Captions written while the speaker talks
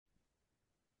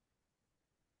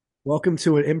Welcome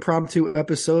to an impromptu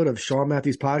episode of Sean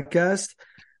Matthews Podcast.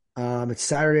 It's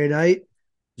Saturday night.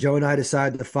 Joe and I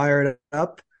decided to fire it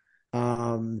up,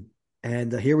 um,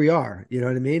 and here we are. You know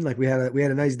what I mean? Like we had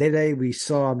a nice day today. We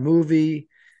saw a movie,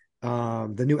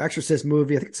 the new Exorcist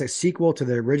movie. I think it's a sequel to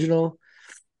the original.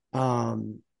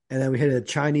 And then we hit a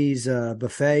Chinese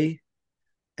buffet.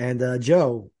 And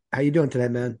Joe, how you doing today,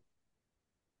 man?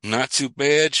 Not too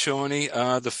bad, Shawnee.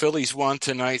 The Phillies won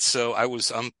tonight, so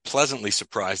I'm pleasantly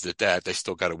surprised at that. They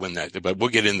still got to win that, but we'll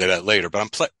get into that later. But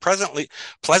I'm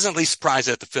pleasantly surprised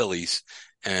at the Phillies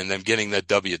and them getting that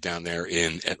W down there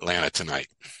in Atlanta tonight.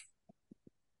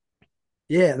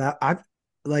 Yeah, I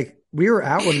like we were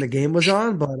out when the game was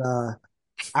on, but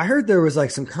I heard there was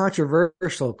like some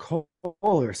controversial call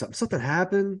or something. Something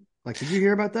happened. Like, did you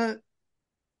hear about that?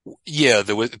 Yeah,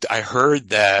 I heard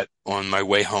that on my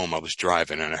way home. I was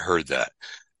driving and I heard that.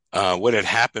 What had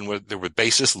happened was there were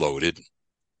bases loaded.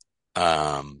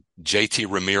 JT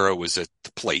Ramiro was at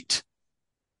the plate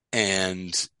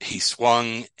and he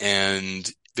swung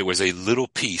and there was a little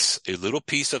piece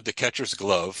of the catcher's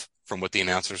glove from what the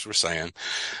announcers were saying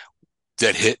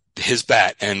that hit his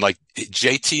bat. And like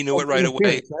JT knew Oh, it right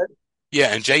away. interference, right?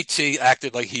 Yeah, and JT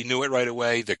acted like he knew it right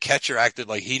away. The catcher acted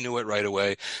like he knew it right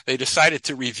away. They decided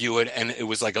to review it, and it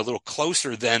was like a little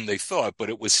closer than they thought, but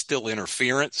it was still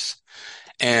interference.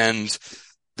 And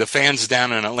the fans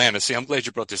down in Atlanta, see, I'm glad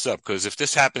you brought this up because if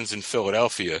this happens in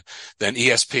Philadelphia, then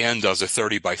ESPN does a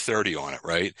 30 by 30 on it,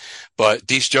 right? But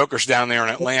these jokers down there in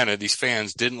Atlanta, these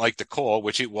fans didn't like the call,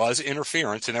 which it was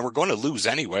interference, and they were going to lose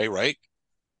anyway, right?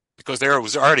 Because they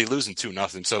was already losing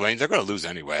 2-0. So I mean, they're going to lose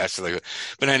anyway. Actually,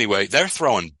 but anyway, they're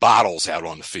throwing bottles out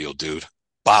on the field, dude.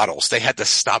 Bottles. They had to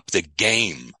stop the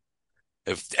game.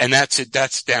 And that's it.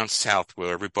 That's down south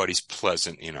where everybody's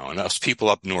pleasant, and us people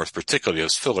up north, particularly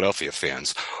those Philadelphia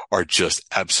fans, are just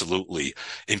absolutely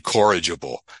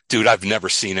incorrigible. Dude, I've never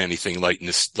seen anything like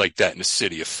that in the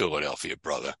city of Philadelphia,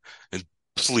 brother. And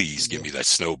please give Yeah. me that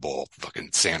snowball fucking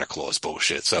Santa Claus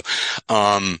bullshit. So,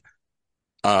 um,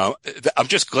 I'm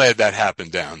just glad that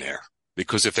happened down there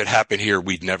because if it happened here,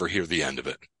 we'd never hear the end of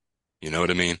it. You know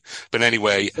what I mean? But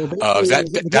anyway, So basically, that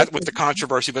was it, that was the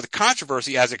controversy. But the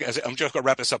controversy, as I'm just going to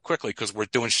wrap this up quickly because we're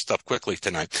doing stuff quickly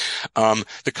tonight.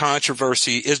 The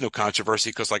controversy is no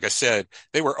controversy because, like I said,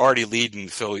 they were already leading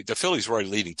the Phillies. The Phillies were already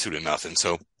leading 2-0.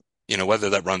 So, whether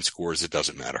that run scores, it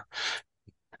doesn't matter.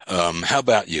 How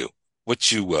about you?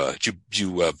 What you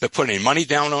put any money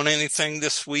down on anything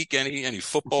this week? Any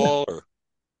football or?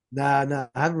 nah,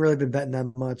 I haven't really been betting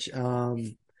that much.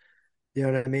 You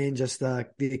know what I mean? Just the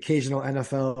occasional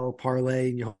NFL parlay,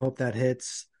 and you hope that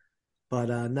hits. But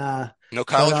nah. No But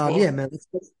college ball? yeah, man.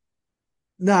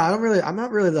 Nah, I don't really. I'm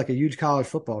not really like a huge college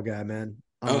football guy, man.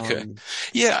 Okay.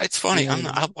 Yeah, it's You funny. know what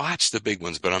I I mean? watch the big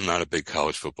ones, but I'm not a big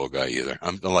college football guy either.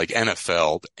 I'm like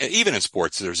NFL, even in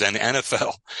sports, there's an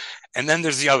NFL and then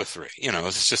there's the other three.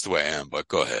 It's just the way I am, but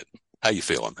go ahead. How you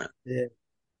feeling, man? Yeah,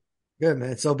 good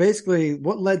man. So basically,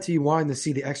 what led to you wanting to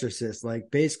see The Exorcist?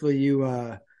 Like, basically,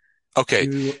 Okay.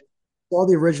 you saw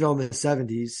the original in the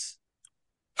 '70s.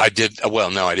 I did.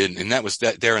 Well, no, I didn't. And that was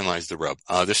that. Therein lies the rub.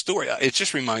 The story, it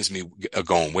just reminds me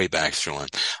going way back, Sean.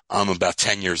 I'm about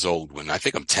 10 years old I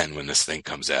think I'm 10 when this thing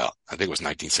comes out. I think it was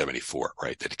 1974,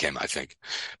 right? That it came, I think.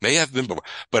 May have been before,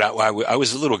 but I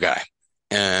was a little guy.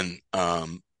 And,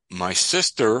 my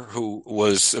sister, who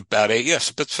was about yes,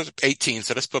 but 18,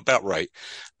 so that's about right.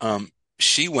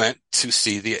 She went to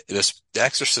see this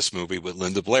Exorcist movie with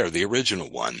Linda Blair, the original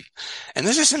one. And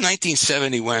this is in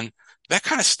 1970 when that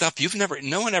kind of stuff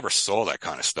no one ever saw that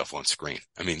kind of stuff on screen.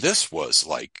 I mean, this was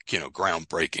like,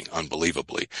 groundbreaking,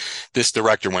 unbelievably. This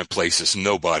director went places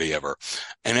nobody ever.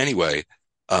 And anyway,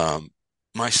 um,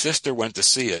 my sister went to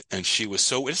see it and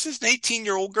this is an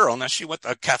 18-year-old girl. Now she went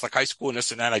to a Catholic high school and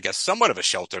this and that, I guess somewhat of a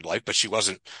sheltered life, but she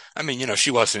wasn't, I mean,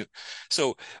 she wasn't.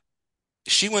 So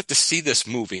she went to see this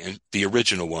movie and the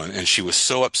original one and she was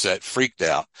so upset, freaked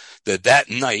out that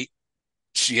night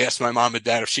she asked my mom and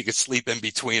dad if she could sleep in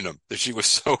between them. That she was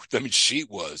so, I mean, she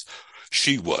was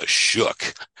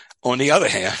shook. On the other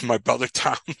hand, my brother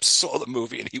Tom saw the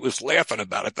movie and he was laughing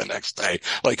about it the next day,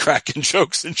 like cracking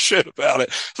jokes and shit about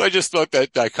it. So I just thought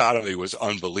that dichotomy was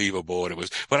unbelievable.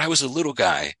 But I was a little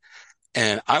guy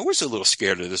and I was a little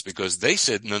scared of this because they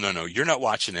said, no, no, no, you're not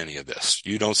watching any of this.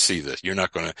 You don't see this. You're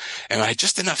not going to, and I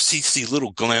just enough see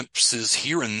little glimpses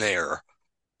here and there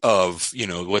of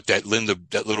what that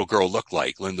little girl looked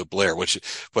like, Linda Blair,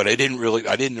 but I didn't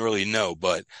really know.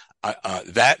 But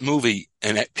that movie,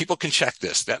 and people can check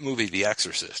this, that movie, The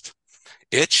Exorcist,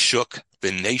 it shook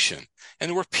the nation. and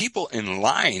there were people in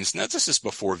lines. Now, this is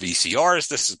before VCRs.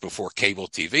 This is before cable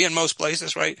TV in most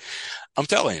places, right? I'm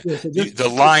telling Yeah, so you, just the to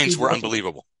lines speed were you up,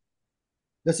 unbelievable.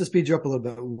 just to speed you up a little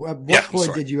bit. At Yeah, what I'm point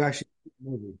sorry. did you actually see the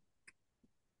movie?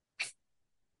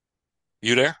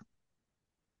 You there?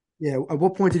 Yeah, at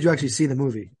what point did you actually see the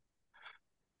movie?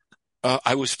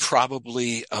 I was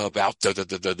probably about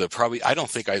probably, I don't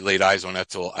think I laid eyes on that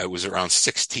till I was around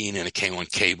 16 and it came on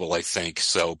cable, I think.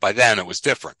 So by then it was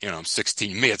different. You know, I'm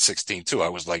 16, me at 16 too. I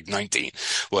was like 19.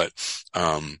 But,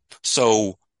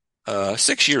 so,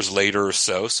 6 years later or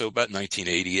so, so about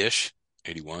 1980-ish,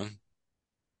 81.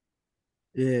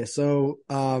 Yeah, so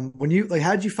when you like,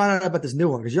 how did you find out about this new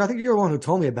one? Because I think you're the one who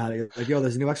told me about it. Like, yo,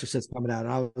 there's a new Exorcist coming out,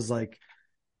 and I was like,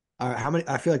 all right, how many?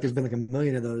 I feel like there's been like a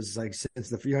million of those, like since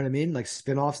the, you know what I mean, like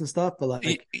spin-offs and stuff. But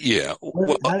like, Yeah.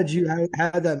 Well, how did you how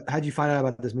did you find out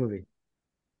about this movie?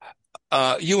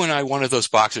 you and I, one of those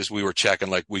boxes we were checking,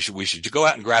 like we should go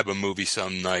out and grab a movie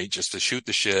some night just to shoot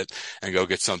the shit and go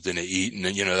get something to eat. And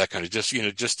then, that kind of just,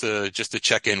 just to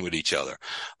check in with each other.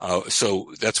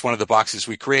 So that's one of the boxes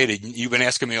we created. You've been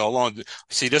asking me all along,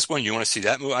 see this one? You want to see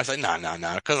that movie? I was like, no, no,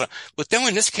 no. But then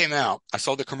when this came out, I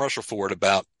saw the commercial for it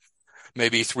about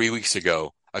maybe 3 weeks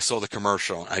ago. I saw the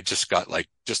commercial and I just got like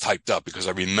just hyped up because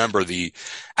I remember I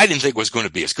didn't think it was going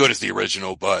to be as good as the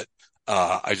original, but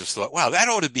I just thought, wow, that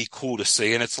ought to be cool to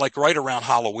see. And it's like right around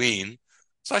Halloween.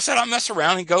 So I said, I'll mess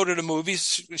around and go to the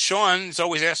movies. Sean is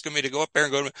always asking me to go up there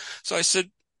and go to, so I said,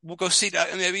 we'll go see that.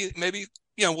 And maybe,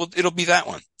 it'll be that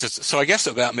one. So I guess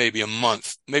about maybe a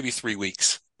month, maybe 3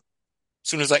 weeks. As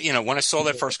soon as when I saw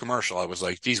that first commercial, I was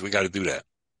like, geez, we got to do that.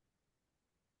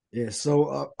 Yeah,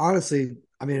 so honestly,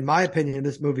 I mean, in my opinion,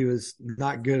 this movie was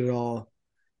not good at all.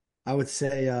 I would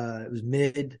say it was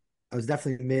mid. I was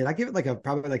definitely mid. I give it like a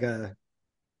probably like a.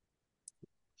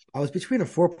 I was between a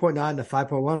 4.9 and a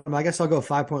 5.1. I mean, I guess I'll go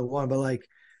 5.1, but like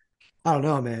I don't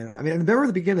know, man. I mean, I remember at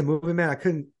the beginning of the movie, man. I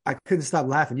couldn't stop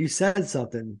laughing. You said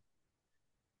something.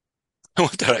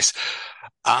 What did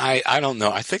I don't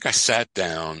know. I think I sat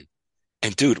down.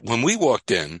 And dude, when we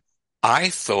walked in, I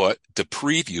thought the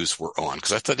previews were on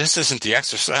because I thought this isn't The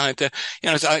Exorcist.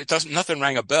 It doesn't, nothing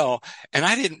rang a bell. And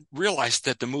I didn't realize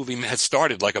that the movie had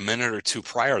started like a minute or two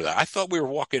prior to that. I thought we were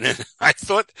walking in. I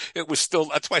thought it was still,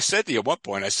 that's why I said to you at one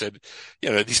point, I said,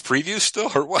 these previews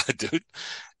still or what, dude?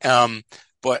 Um,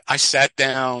 but I sat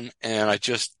down and I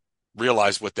just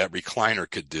realized what that recliner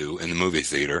could do in the movie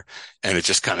theater. And it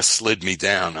just kind of slid me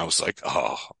down. I was like,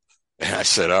 oh. And I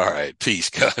said, all right, peace,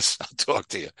 Gus. I'll talk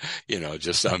to you.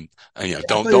 Just, I thought you were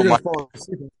don't gonna mind. fall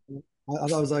asleep.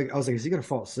 I was like, is he gonna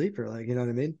fall asleep or like, you know what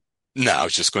I mean? No, I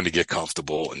was just going to get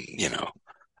comfortable and,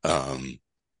 um,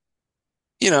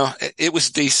 it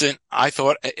was decent. I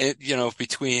thought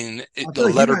between I the feel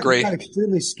like you letter got you got grade.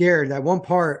 extremely scared. That one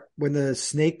part when the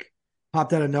snake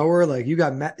popped out of nowhere, like you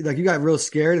got real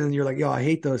scared, and then you're like, "Yo, I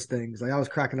hate those things." Like I was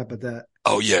cracking up at that.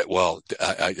 Oh yeah, well,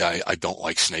 I don't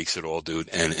like snakes at all, dude.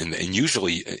 And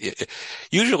usually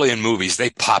in movies they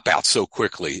pop out so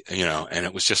quickly, and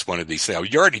it was just one of these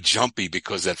things. You're already jumpy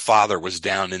because that father was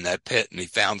down in that pit and he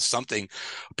found something,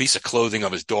 a piece of clothing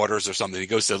of his daughter's or something. He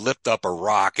goes to lift up a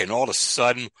rock and all of a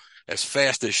sudden, as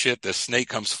fast as shit, the snake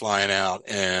comes flying out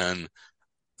and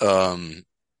um,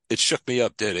 it shook me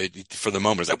up, did it? For the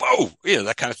moment, it's like, whoa,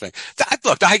 that kind of thing.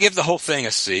 Look, I give the whole thing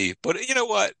a C, but you know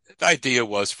what? The idea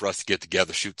was for us to get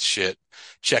together, shoot the shit,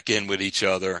 check in with each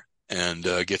other, and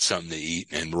get something to eat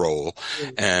and roll.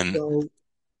 And So,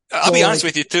 I'll so be honest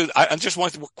like, with you too. I just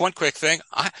want one quick thing.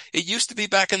 It used to be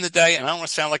back in the day, and I don't want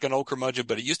to sound like an old curmudgeon,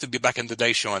 but it used to be back in the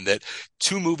day, Sean, that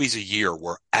 2 movies a year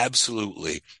were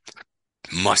absolutely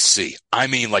must see. I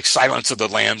mean, like Silence of the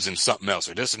Lambs and something else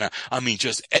or this and that. I mean,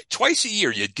 just twice a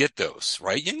year you'd get those,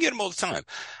 right? You can get them all the time.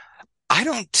 I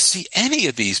don't see any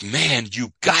of these. Man,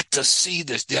 you got to see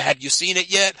this. Have you seen it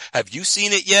yet? Have you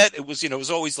seen it yet? It was, it was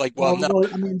always like, well, no.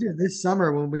 I mean, dude, this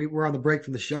summer when we were on the break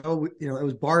from the show, it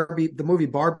was Barbie, the movie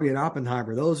Barbie and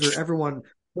Oppenheimer. Those are everyone.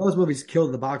 Those movies killed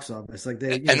at the box office. Like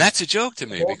they, And that's a joke to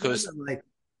me both of because, them, like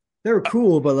they were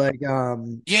cool, but like, you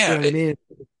yeah, know what I mean?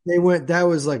 They went, that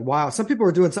was like, wow. Some people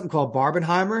were doing something called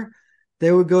Barbenheimer.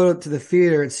 They would go to the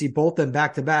theater and see both them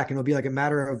back to back, and it'll be like a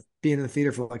matter of being in the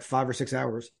theater for like 5 or 6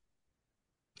 hours.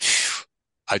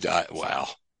 wow.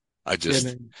 I Yeah, just,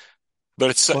 man. but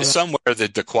it's But somewhere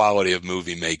that the quality of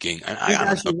movie making, and let I me don't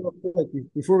ask know. you real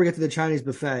quick before we get to the Chinese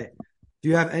buffet. Do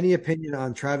you have any opinion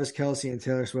on Travis Kelsey and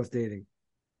Taylor Swift dating?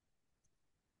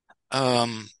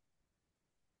 Um,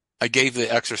 I gave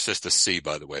The Exorcist a C,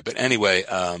 by the way. But anyway,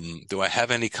 do I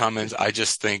have any comments? I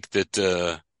just think that,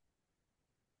 well,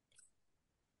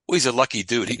 he's a lucky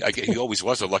dude. He always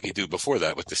was a lucky dude before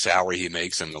that with the salary he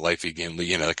makes and the life he gave,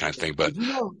 that kind of thing. But Did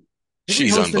you know? Didn't he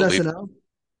She's host an unbelievable. SNL?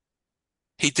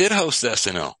 He did host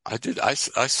SNL.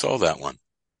 I saw that one.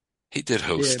 He did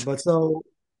Yeah, host. but so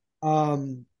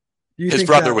do you His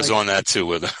think brother that was like on that too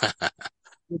with him.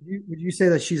 would you say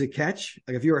that she's a catch?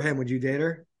 Like if you were him, would you date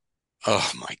her?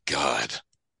 Oh my God.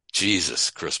 Jesus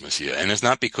Christmas, yeah. And it's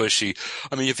not because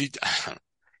I mean, if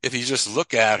you just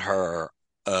look at her,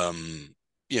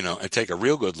 and take a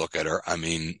real good look at her, I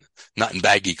mean, not in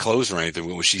baggy clothes or anything,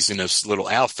 when she's in those little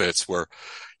outfits where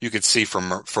you could see from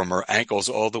her ankles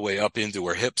all the way up into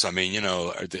her hips. I mean,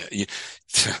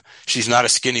 she's not a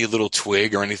skinny little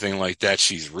twig or anything like that.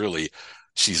 She's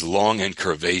long and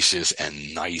curvaceous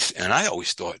and nice. And I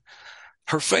always thought,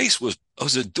 her face was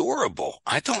adorable.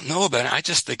 I don't know about it. I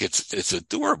just think it's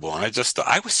adorable. And I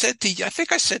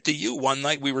think I said to you one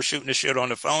night we were shooting a shit on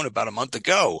the phone about a month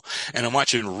ago, and I'm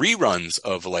watching reruns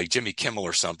of like Jimmy Kimmel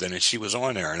or something, and she was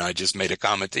on there, and I just made a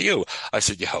comment to you. I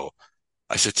said, yo,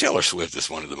 I said, Taylor Swift is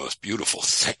one of the most beautiful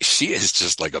things. She is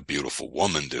just like a beautiful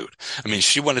woman, dude. I mean,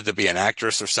 she wanted to be an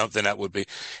actress or something. That would be,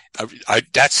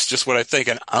 that's just what I think.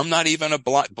 And I'm not even a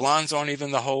blondes aren't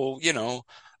even the whole,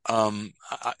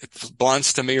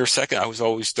 blondes to me are second. I was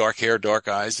always dark hair, dark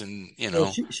eyes, and Well,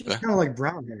 she's kind of like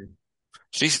brown hair.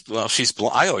 she's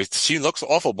blonde. She looks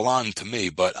awful blonde to me,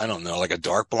 but I don't know, like a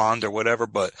dark blonde or whatever.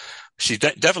 But she's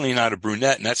definitely not a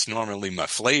brunette, and that's normally my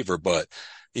flavor. But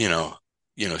you know,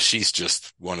 she's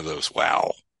just one of those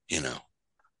wow, you know.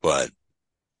 But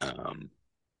um,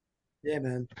 Yeah,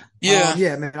 man. yeah,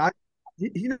 Yeah, man.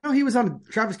 He was on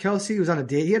Travis Kelce. He was on a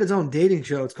date. He had his own dating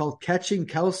show. It's called Catching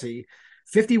Kelsey.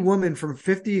 50 women from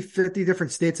 50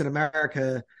 different states in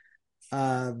America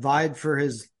vied for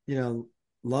his,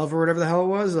 love or whatever the hell it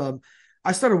was.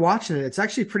 I started watching it. It's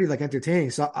actually pretty like entertaining.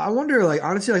 So I wonder, like,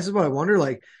 honestly, like, this is what I wonder.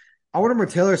 Like, I wonder where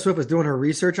Taylor Swift was doing her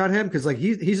research on him because like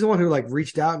he's the one who like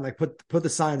reached out and like put the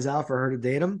signs out for her to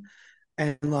date him.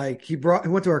 And like he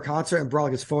went to her concert and brought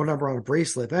like his phone number on a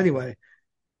bracelet. But anyway,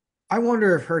 I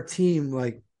wonder if her team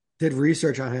like did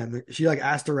research on him. She like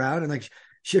asked around and like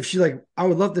if she like, I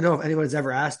would love to know if anyone's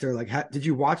ever asked her like, did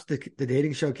you watch the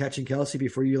dating show Catching Kelsey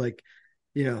before you like,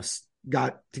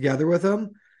 got together with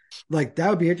him? Like that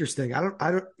would be interesting. I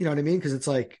don't, you know what I mean? Because it's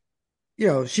like,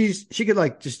 she could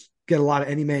like just get a lot of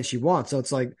any man she wants. So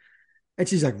it's like, and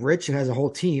she's like rich and has a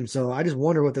whole team. So I just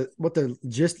wonder what the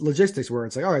logistics were.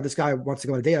 It's like, all right, this guy wants to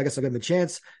go on a date. I guess I'll give him a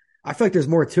chance. I feel like there's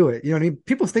more to it. You know what I mean?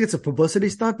 People think it's a publicity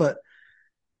stunt, but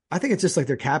I think it's just like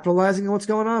they're capitalizing on what's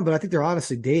going on. But I think they're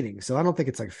honestly dating. So I don't think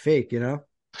it's like fake.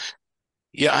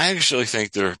 yeah. I actually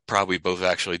think they're probably both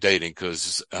actually dating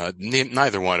because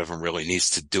neither one of them really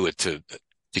needs to do it to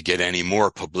get any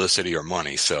more publicity or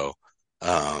money. So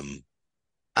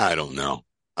I don't know.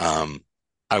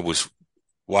 I was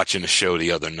watching a show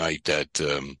the other night that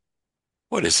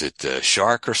what is it,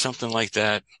 Shark or something like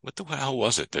that? What the hell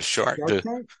was it? Shark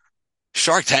Tank?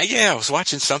 Shark Tank. Yeah, I was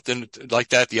watching something like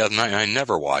that the other night. And I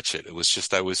never watch it. It was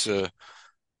just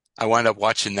I wound up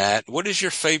watching that. What is your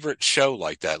favorite show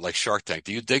like that, like Shark Tank?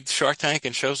 Do you dig Shark Tank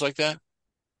and shows like that?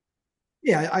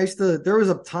 Yeah, I used to. There was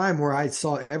a time where I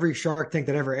saw every Shark Tank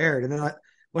that ever aired, and then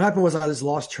what happened was I just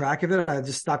lost track of it. I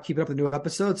just stopped keeping up with new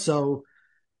episodes. So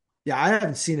yeah, I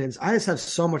haven't seen it. I just have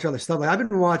so much other stuff. Like I've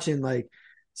been watching like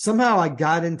somehow I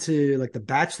got into like The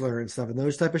Bachelor and stuff and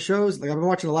those type of shows. Like I've been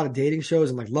watching a lot of dating shows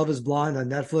and like Love is Blind on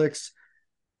Netflix.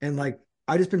 And like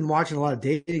I just been watching a lot of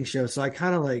dating shows. So I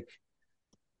kind of like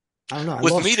I don't know, I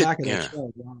With lost me to, track of that yeah, show,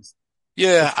 to be honest.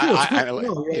 yeah, It's cool. It's a cool show,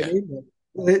 you know what I yeah. mean?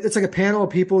 But it's like a panel of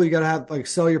people, you gotta have like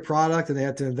sell your product and they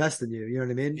have to invest in you. You know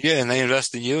what I mean? Yeah, and they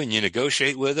invest in you and you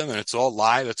negotiate with them and it's all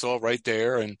live. It's all right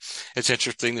there. And it's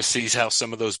interesting to see how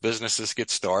some of those businesses get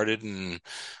started and,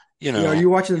 you Yeah, are know, you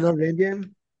watching the Notre Dame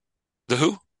game? the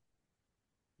who?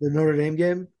 The Notre Dame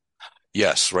game?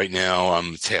 Yes, right now,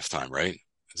 it's halftime, right?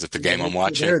 Is it the Yeah, game I'm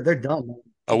watching? they're done, man.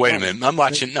 Oh, They're wait a done. minute. I'm They-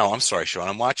 watching, no, I'm sorry, Sean.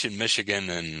 I'm watching Michigan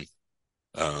and,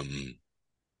 um,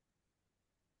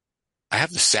 I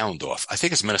have the sound off. I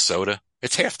think it's Minnesota.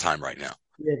 It's halftime right now.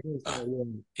 yeah, Uh, yeah.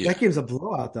 yeah. That game's a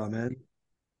blowout though, man.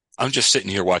 I'm just sitting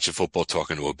here watching football,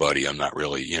 talking to a buddy. I'm not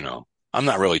really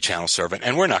channel surfing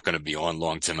and we're not going to be on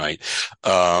long tonight.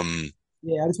 Um,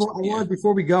 Yeah, I yeah. wanted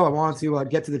before we go, I wanted to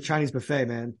get to the Chinese buffet,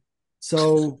 man.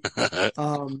 So,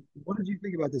 what did you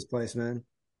think about this place, man?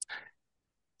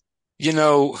 You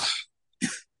know,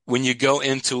 when you go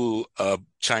into a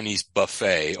Chinese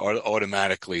buffet,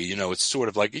 automatically, it's sort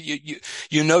of like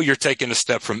you're taking a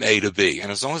step from A to B,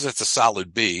 and as long as it's a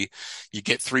solid B, you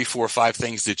get three, four, five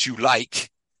things that you like,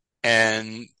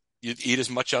 and you eat as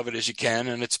much of it as you can,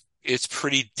 and it's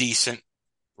pretty decent,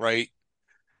 right?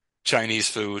 Chinese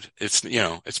food,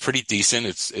 it's pretty decent,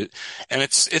 and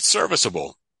it's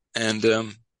serviceable, and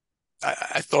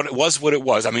I thought it was what it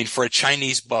was. I mean, for a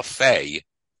Chinese buffet,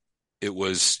 it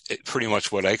was pretty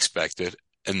much what I expected.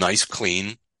 A nice,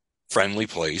 clean, friendly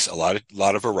place, a lot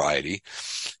of variety,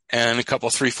 and a couple,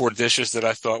 three, four dishes that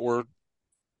I thought were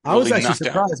I was really actually knocked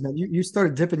out. surprised, man. You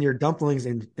started dipping your dumplings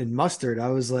in mustard. I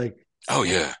was like, Oh what?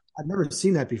 yeah. I've never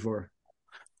seen that before.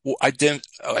 Well, I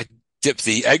dipped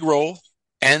the egg roll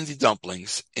and the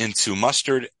dumplings into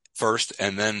mustard first,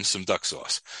 and then some duck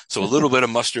sauce. So a little bit of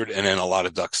mustard and then a lot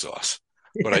of duck sauce.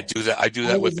 But I Yeah, do that. I do I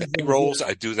that was with the just egg like, yeah. rolls.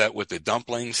 I do that with the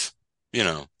dumplings. You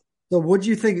know. So what do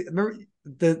you think? Remember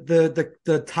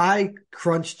the Thai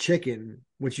crunch chicken,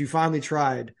 which you finally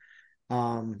tried?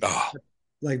 Um, Oh,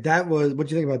 like that was what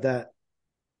do you think about that?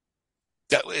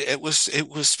 that it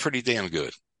was pretty damn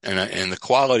good. And the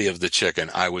quality of the chicken,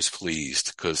 I was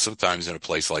pleased because sometimes in a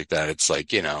place like that, it's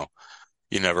like, you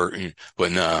never,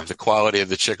 but no, the quality of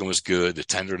the chicken was good, the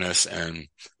tenderness, and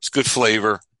it's good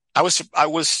flavor. I was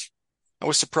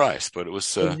surprised, but it was,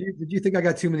 So did you think I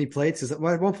got too many plates? Because at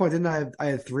one point didn't I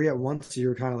had three at once? So you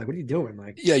were kind of like, what are you doing?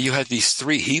 Like, yeah, you had these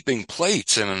three heaping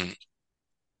plates and,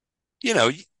 you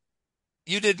know,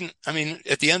 you didn't, I mean,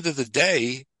 at the end of the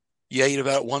day, you ate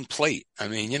about one plate. I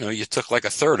mean, you took like a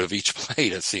third of each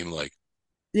plate, it seemed like.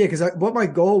 yeah, because what my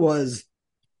goal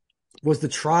was to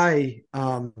try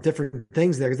different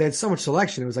things there because they had so much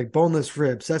selection. It was like boneless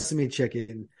rib, sesame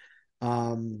chicken,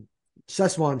 um,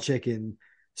 Szechuan chicken,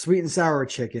 sweet and sour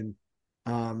chicken.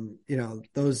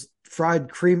 Those fried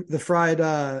cream, the fried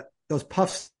those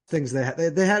puffs things they had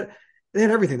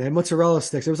everything. They had mozzarella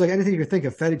sticks. It was like anything you could think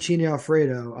of, fettuccine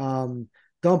alfredo,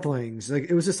 dumplings. Like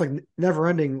it was just like never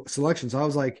ending selection. So I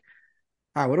was like,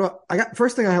 all right, what do I got?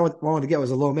 First thing I wanted to get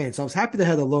was a lo mein. So I was happy they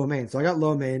had the lo mein. So I got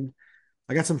lo mein.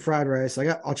 I got some fried rice.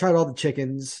 I tried all the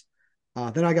chickens.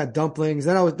 Then I got dumplings.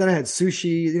 Then I had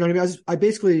sushi. You know what I mean? I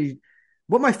basically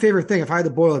what my favorite thing, if I had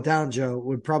to boil it down, Joe,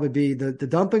 would probably be the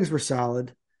dumplings were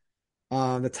solid.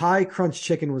 The Thai crunch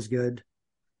chicken was good.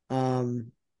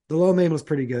 Um, the lo mein was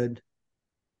pretty good.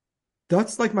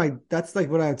 That's like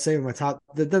what I would say with my top.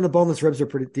 Then the boneless ribs are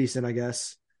pretty decent, I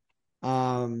guess.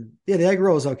 Yeah, the egg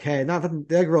roll is okay. Not that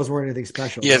the egg rolls weren't anything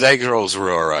special, Yeah, the egg rolls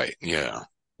were all right. Yeah,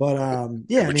 but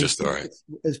they yeah, I were mean, just all right.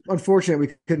 it's unfortunate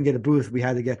we couldn't get a booth. We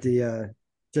had to get the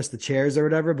just the chairs or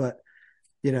whatever, but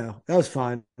that was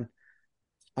fine.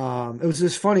 It was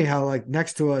just funny how like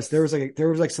next to us there was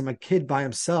like some like kid by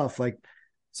himself, like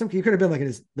some he could have been like in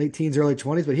his late teens, early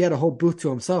 20s, but he had a whole booth to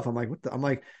himself. I'm like, what the? I'm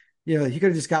like, he could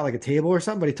have just got like a table or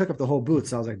something, but he took up the whole booth.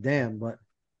 So I was like, damn. But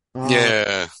um,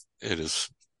 Yeah, it is.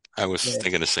 I was yeah.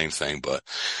 thinking the same thing, but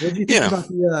What did you you think know, about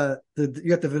the you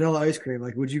got the vanilla ice cream?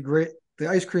 Like, would you grade the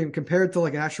ice cream compared to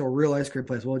like an actual real ice cream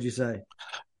place? What would you say?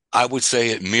 I would say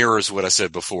it mirrors what I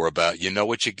said before about,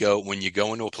 what you go, when you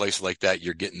go into a place like that,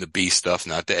 you're getting the B stuff,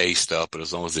 not the A stuff, but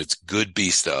as long as it's good B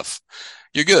stuff,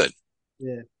 you're good.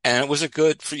 Yeah. And it was a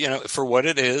good for, for what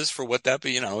it is, for what that,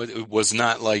 but it was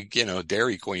not like,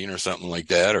 Dairy Queen or something like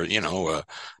that, or,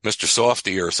 Mr.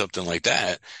 Softy or something like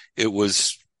that. But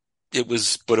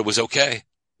it was okay.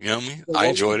 You know what I mean? So I what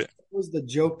enjoyed it. was the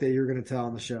joke that you were going to tell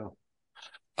on the show?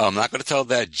 I'm not going to tell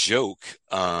that joke.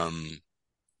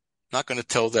 Not going to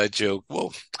tell that joke.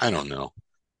 Well, I don't know.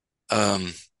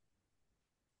 Um,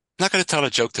 Not going to tell a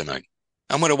joke tonight.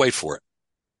 I'm going to wait for it.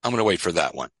 I'm going to wait for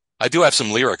that one. I do have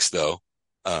some lyrics though.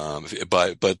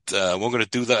 But we're going to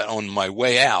do that on my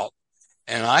way out.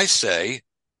 And I say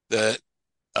that,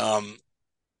 um,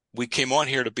 we came on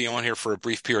here to be on here for a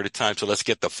brief period of time. So let's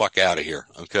get the fuck out of here.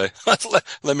 Okay.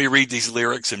 Let me read these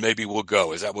lyrics and maybe we'll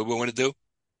go. Is that what we want to do?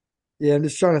 Yeah, I'm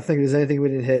just trying to think if there's anything we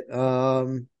didn't hit.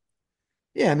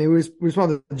 Yeah, I mean, we just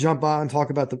wanted to jump on and talk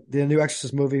about the new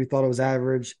Exorcist movie. We thought it was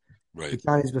average. The Right.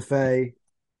 Chinese buffet.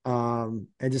 And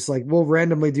just like we'll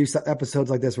randomly do episodes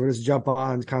like this. We'll just jump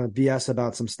on and kind of BS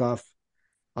about some stuff.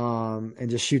 And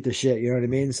just shoot the shit. You know what I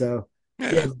mean? So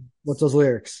yeah, Yeah. what's those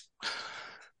lyrics?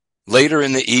 Later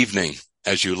in the evening,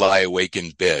 as you lie awake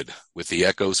in bed with the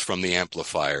echoes from the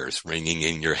amplifiers ringing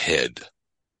in your head,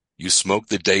 you smoke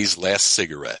the day's last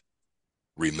cigarette,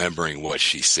 remembering what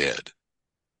she said.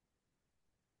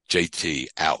 JT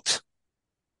out.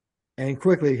 And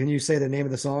quickly, can you say the name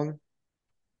of the song?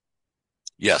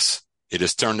 Yes, it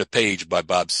is Turn the Page by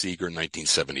Bob Seger,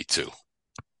 1972.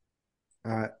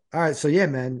 All right. So yeah,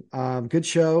 man. Good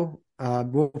show.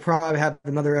 We'll probably have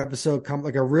another episode come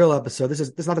like a real episode. This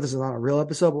not that this is not a real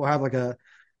episode, but we'll have like a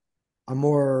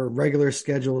more regular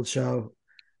scheduled show.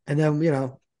 And then,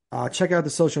 check out the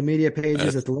social media Uh,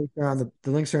 pages. That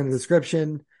the links are in the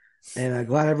description. And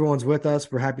glad everyone's with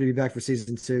us. We're happy to be back for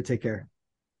season 2. Take care.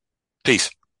 Peace.